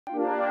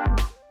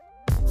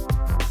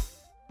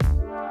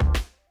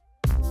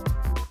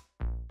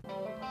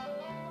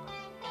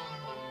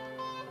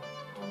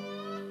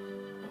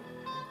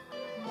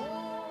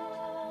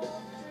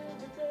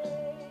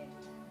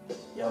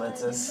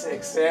That's a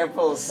sick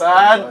sample,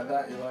 son. You like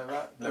that? You like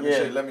that?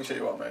 Let me show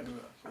you what I made with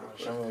it.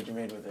 Show me what you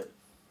made with it.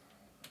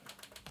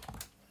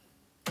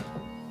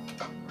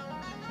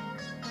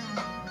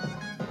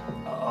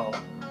 Uh-oh.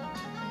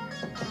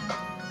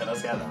 And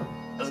that's got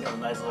a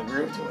nice little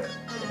groove to it.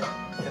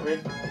 Yeah. Hit me?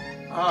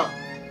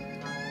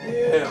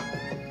 Yeah.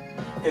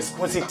 It's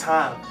Quincy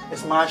time.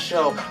 It's my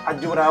show. I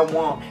do what I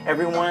want.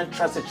 Everyone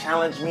tries to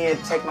challenge me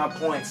and take my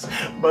points,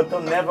 but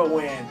they'll never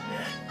win,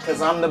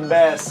 because I'm the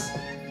best.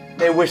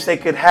 They wish they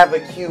could have a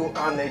Q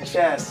on their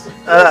chest,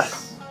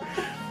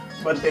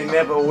 but they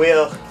never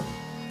will.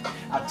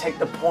 I take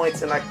the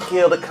points and I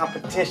kill the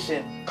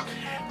competition.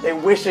 They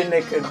wishing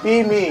they could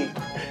be me.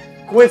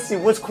 Quincy,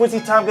 when's Quincy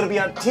time gonna be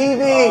on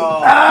TV?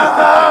 Oh.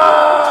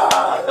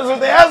 That's what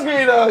they ask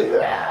me though.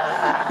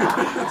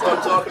 Yeah. That's what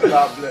I'm talking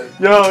about, Blake.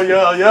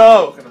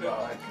 Yo.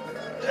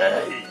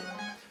 Hey.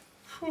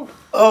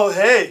 Oh,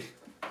 hey.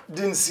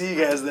 Didn't see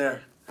you guys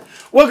there.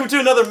 Welcome to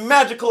another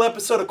magical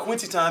episode of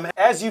Quincy Time.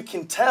 As you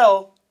can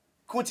tell,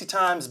 Quincy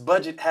Time's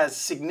budget has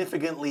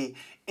significantly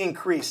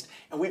increased,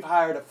 and we've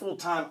hired a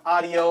full-time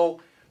audio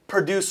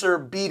producer,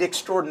 beat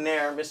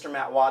extraordinaire, Mr.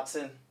 Matt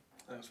Watson.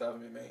 Thanks for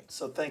having me, mate.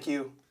 So thank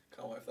you.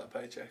 Can't wait for that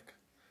paycheck.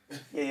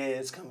 Yeah,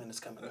 it's coming.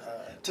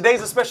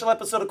 Today's a special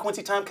episode of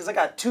Quincy Time because I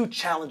got 2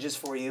 challenges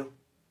for you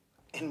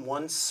in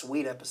one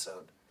sweet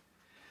episode.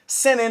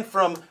 Sent in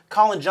from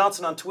Colin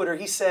Johnson on Twitter.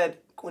 He said,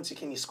 Quincy,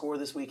 can you score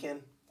this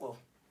weekend? Well,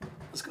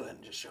 let's go ahead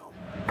and just show him.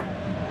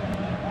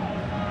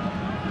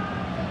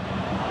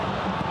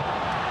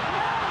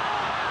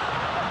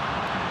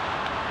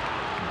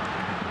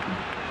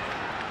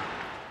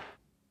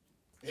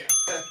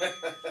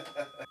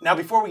 Now,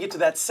 before we get to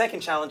that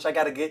second challenge, I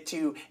got to get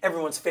to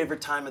everyone's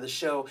favorite time of the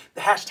show,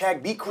 the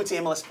hashtag Beat Quincy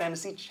MLS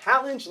Fantasy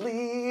Challenge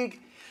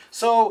League.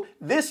 So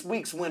this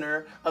week's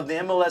winner of the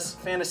MLS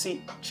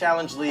Fantasy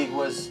Challenge League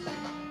was...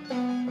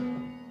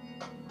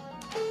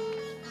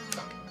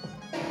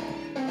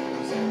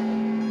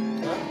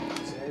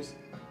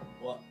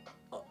 What?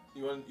 Oh,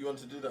 you want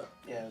to do that?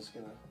 Yeah, I was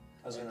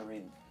gonna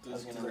read.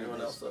 Does anyone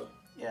else though?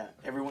 Yeah,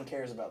 everyone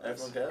cares about this.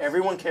 Everyone cares?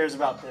 Everyone cares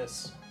about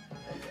this.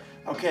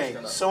 Okay,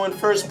 so in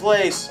first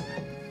place,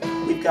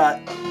 we've got...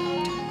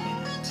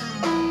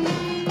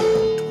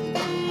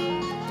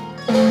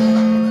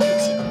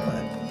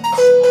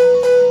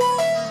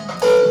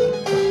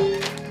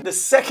 The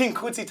second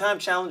Quincy Time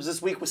challenge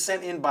this week was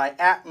sent in by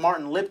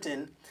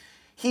 @MartinLipton.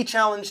 He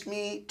challenged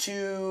me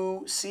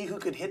to see who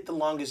could hit the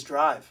longest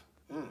drive.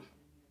 A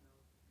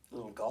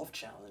little golf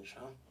challenge,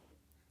 huh?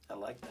 I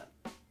like that.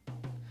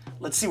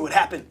 Let's see what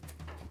happened.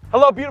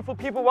 Hello, beautiful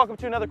people. Welcome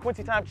to another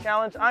Quincy Time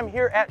Challenge. I'm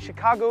here at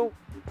Chicago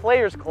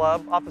Players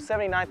Club off of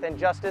 79th and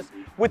Justice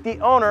with the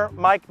owner,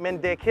 Mike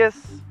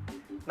Mendekis.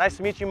 Nice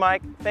to meet you,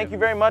 Mike. Thank you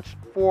very much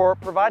for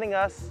providing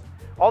us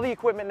all the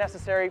equipment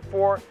necessary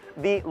for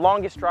the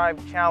longest drive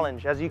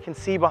challenge. As you can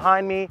see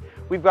behind me,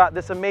 we've got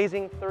this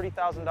amazing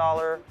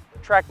 $30,000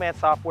 TrackMan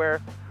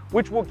software,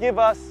 which will give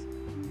us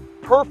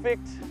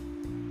perfect,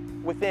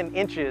 within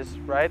inches,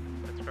 right?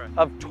 That's correct.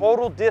 Of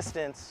total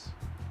distance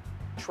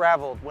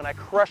traveled when I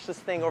crush this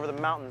thing over the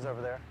mountains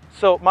over there.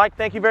 So Mike,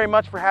 thank you very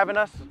much for having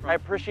us. I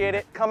appreciate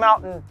it. Come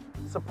out and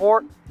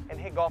support and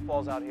hit golf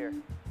balls out here.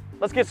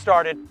 Let's get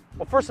started.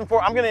 Well, first and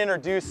foremost, I'm gonna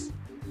introduce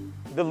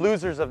the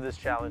losers of this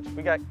challenge.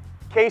 We got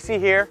Casey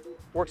here,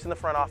 works in the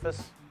front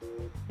office.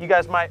 You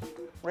guys might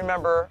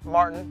remember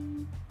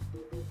Martin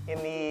in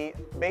the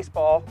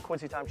baseball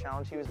Quincy Time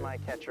Challenge. He was my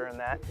catcher in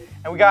that.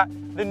 And we got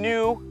the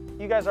new,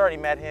 you guys already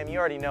met him, you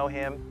already know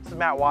him. This is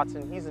Matt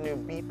Watson. He's the new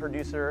beat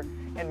producer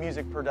and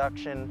music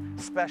production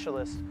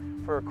specialist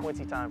for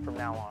Quincy Time from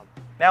now on.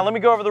 Now let me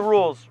go over the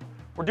rules.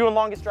 We're doing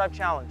longest drive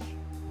challenge.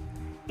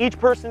 Each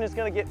person is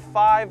gonna get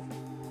 5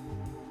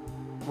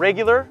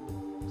 regular,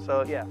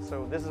 so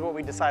this is what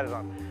we decided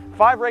on.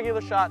 5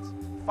 regular shots,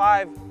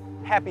 5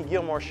 Happy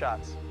Gilmore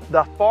shots.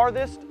 The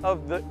farthest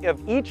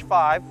of each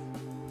 5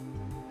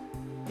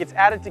 gets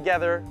added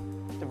together,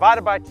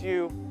 divided by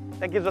 2,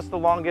 that gives us the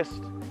longest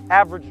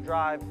average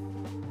drive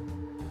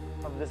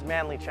of this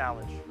manly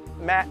challenge.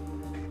 Matt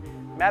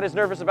is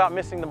nervous about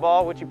missing the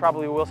ball, which he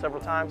probably will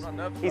several times.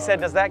 He said,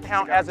 does that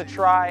count as a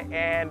try?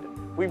 And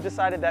we've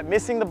decided that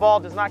missing the ball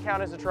does not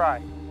count as a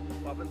try.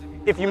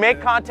 If you make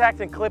contact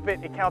and clip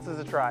it, it counts as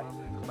a try.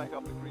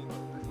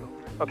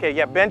 Okay,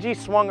 yeah, Benji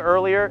swung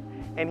earlier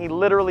and he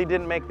literally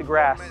didn't make the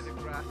grass.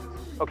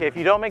 Okay, if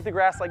you don't make the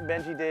grass like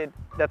Benji did,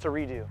 that's a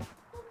redo.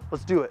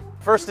 Let's do it.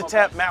 First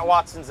attempt, Matt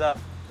Watson's up.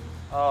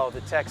 Oh,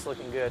 the tech's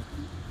looking good.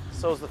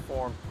 So's the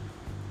form.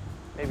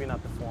 Maybe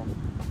not the form.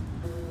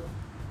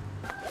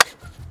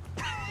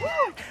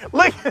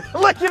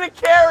 look at it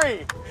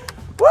carry!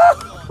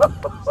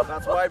 Woo!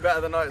 That's way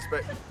better than I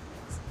expected.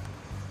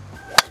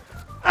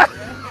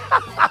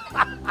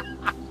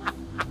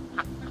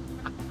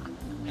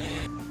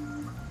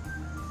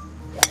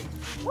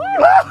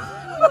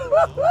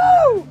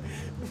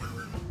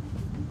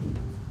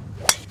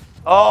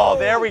 Oh,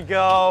 there we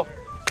go.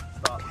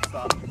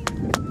 Stop.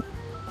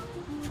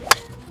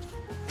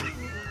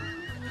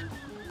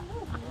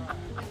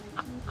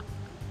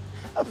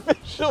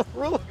 Official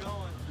rule.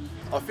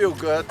 I feel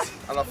good,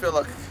 and I feel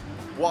like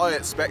what I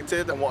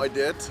expected and what I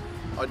did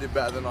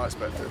better than I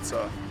expected.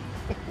 So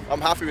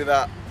I'm happy with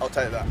that. I'll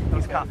take that.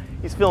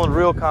 He's feeling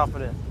real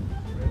confident.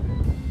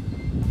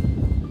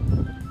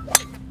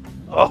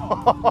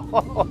 Oh.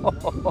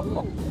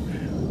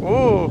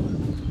 Ooh.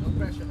 No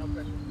pressure, no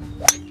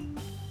pressure.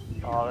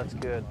 Oh, that's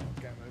good.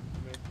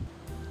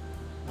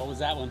 What was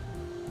that one?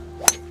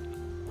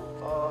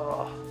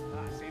 Oh.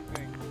 Same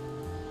thing.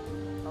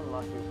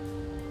 Unlucky.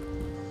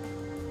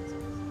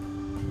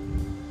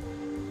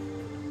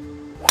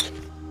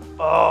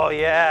 Oh,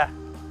 yeah.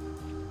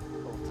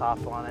 Little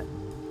top on it.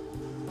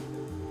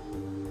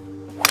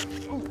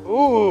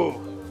 Ooh.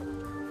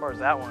 As far as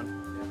that one.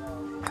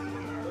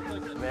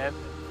 Man.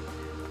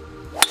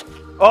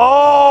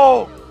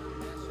 Oh!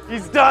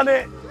 He's done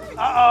it!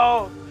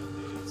 Uh-oh!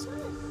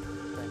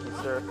 Thank you,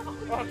 sir.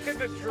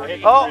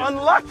 Oh,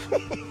 unlucky!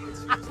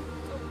 I'm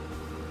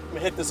gonna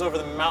hit this over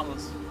the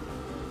mountains.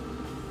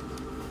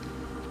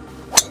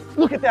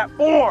 Look at that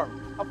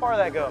form! How far did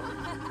that go?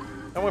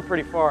 That went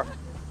pretty far.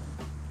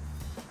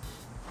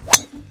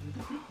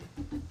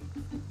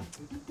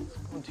 It's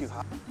going too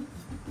high.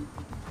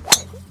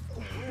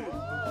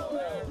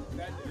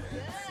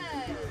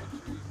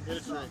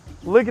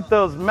 Look at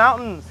those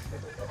mountains.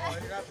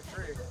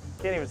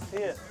 Can't even see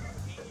it.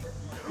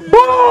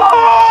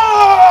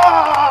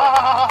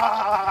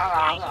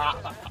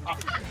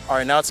 All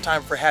right, now it's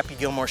time for Happy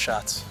Gilmore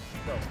shots.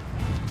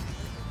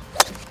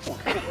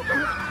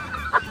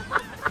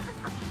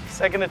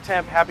 Second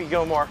attempt, Happy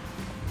Gilmore.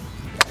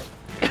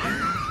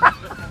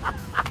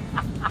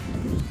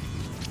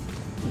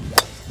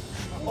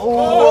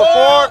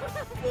 Oh,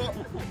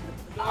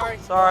 four.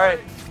 Sorry.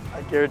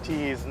 I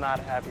guarantee he's not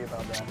happy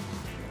about that.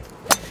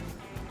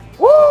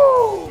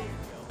 Woo!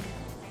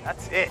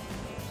 That's it.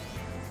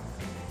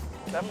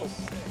 That was.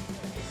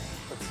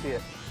 Let's see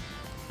it.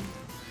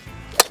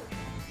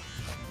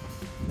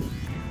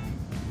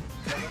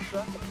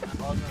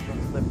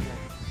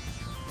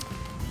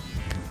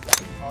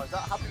 Oh, is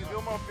that Happy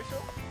Gilmore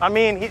official? I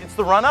mean, it's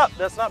the run up.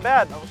 That's not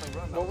bad.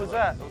 What was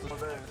that? It's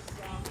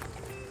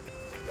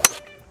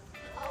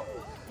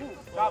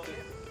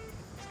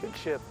a good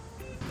chip.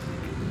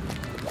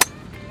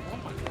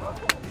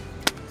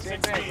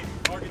 Same thing.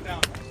 Mark it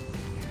down.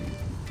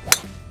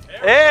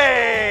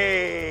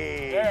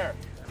 Hey! There.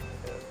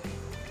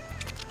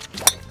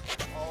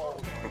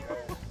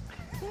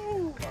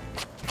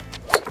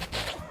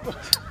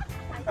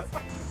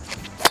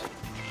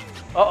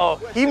 Uh-oh.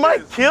 He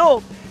might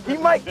kill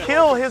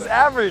his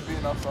average.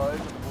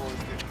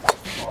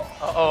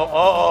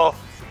 Uh-oh,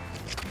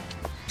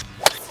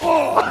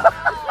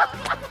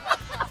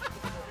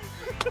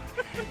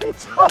 He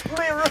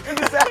totally ruined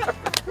his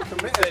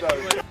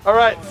average. All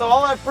right, so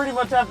all I pretty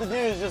much have to do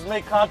is just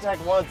make contact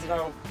once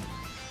and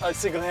I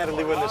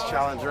single-handedly win this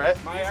challenge, right?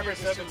 My average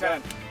is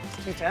 210.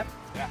 210?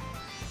 Yeah.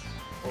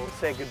 Well, we'll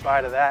say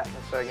goodbye to that in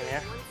a second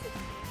here.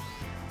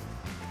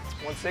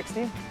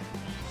 160?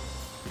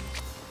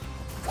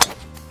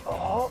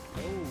 Oh,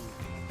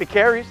 it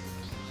carries.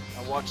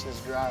 Now watch this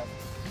drive.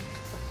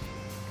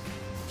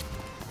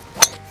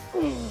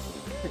 Ooh,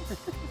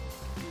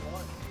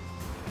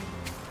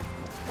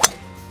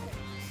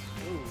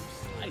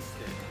 sliced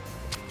it.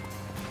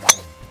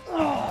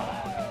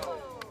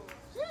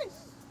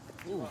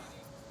 Ooh.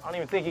 I don't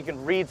even think you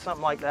can read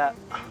something like that.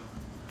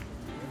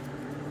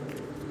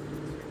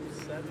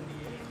 78.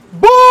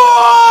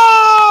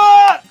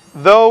 But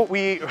though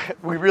we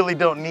really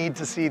don't need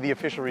to see the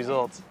official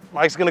results.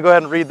 Mike's gonna go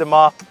ahead and read them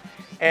off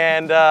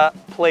and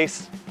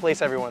place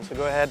everyone. So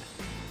go ahead.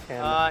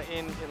 And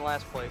In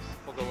last place,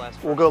 we'll go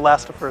last. we'll go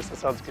last to first. That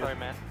sounds good. Sorry,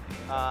 Matt.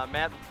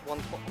 Matt,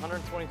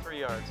 123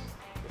 yards.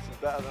 This is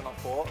better than I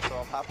thought, so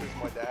I'm happy with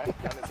my day.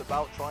 And it's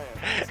about trying.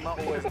 It's not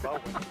always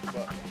about winning,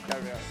 but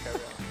carry on, carry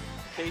on.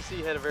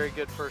 Casey had a very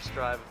good first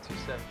drive of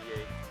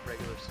 278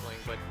 regular swing,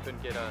 but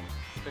couldn't get a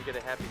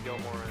Happy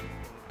Gilmore in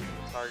the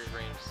target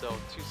range. So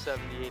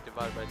 278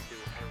 divided by 2,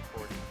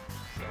 140.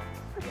 So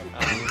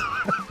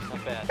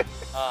not bad.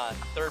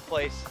 Third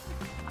place,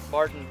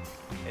 Martin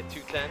at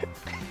 210.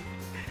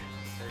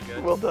 Very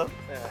good. Well done.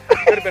 Yeah,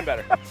 could have been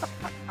better.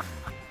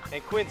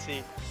 And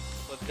Quincy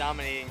was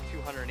dominating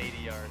 280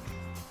 yards.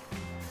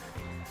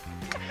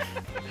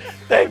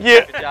 Thank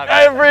you. Good job,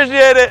 I guys.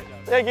 appreciate it.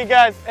 Thank you,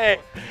 guys. Hey,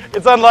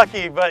 it's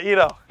unlucky, but you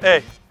know,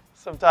 hey,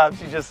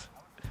 sometimes you just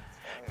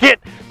get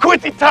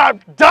Quincy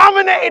time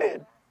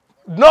dominated.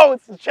 No,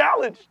 it's a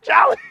challenge.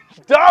 Challenge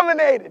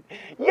dominated.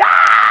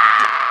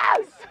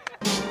 Yes!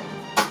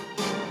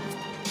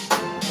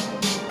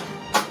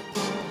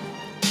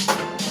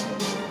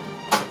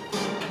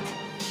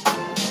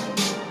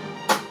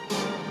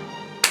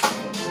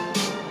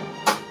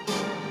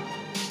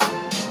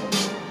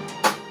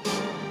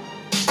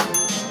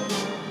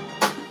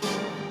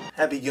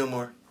 Happy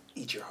Gilmore,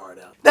 eat your heart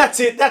out. That's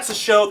it. That's the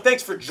show.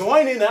 Thanks for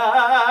joining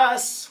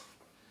us.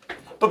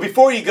 But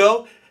before you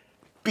go,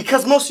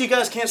 because most of you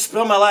guys can't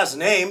spell my last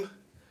name,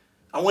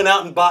 I went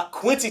out and bought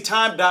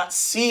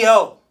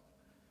quincytime.co.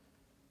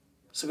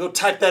 So go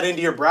type that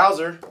into your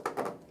browser.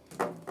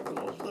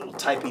 Little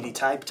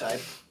typey-type.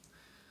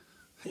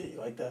 You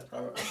like that? I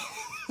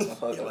You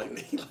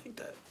like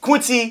that.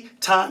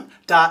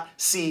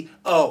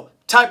 QuincyTime.co.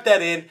 Type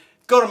that in.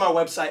 Go to my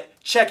website.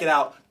 Check it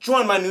out.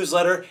 Join my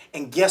newsletter.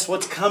 And guess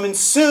what's coming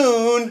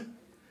soon?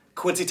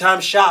 Quincy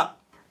Time Shop.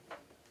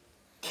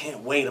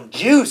 Can't wait. I'm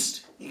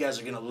juiced. You guys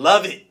are going to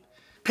love it.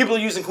 People are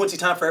using Quincy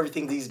Time for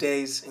everything these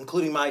days,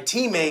 including my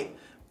teammate,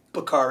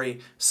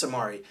 Bakari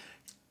Samari.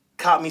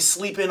 Caught me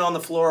sleeping on the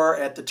floor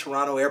at the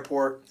Toronto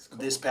airport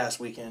this past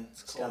weekend.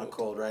 It's kind of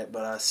cold, right?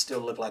 But I still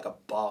look like a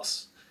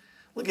boss.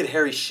 Look at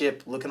Harry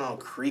Ship looking all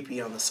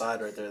creepy on the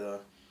side right there, though.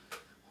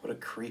 What a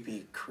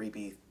creepy,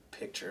 creepy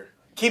picture.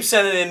 Keep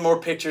sending in more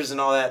pictures and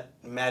all that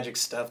magic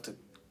stuff to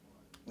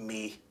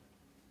me,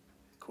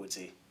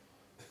 Quincy.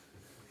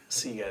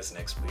 See you guys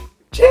next week.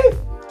 Chief!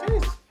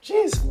 Cheers!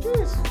 Cheers!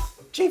 Cheers!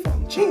 Chief!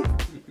 Chief!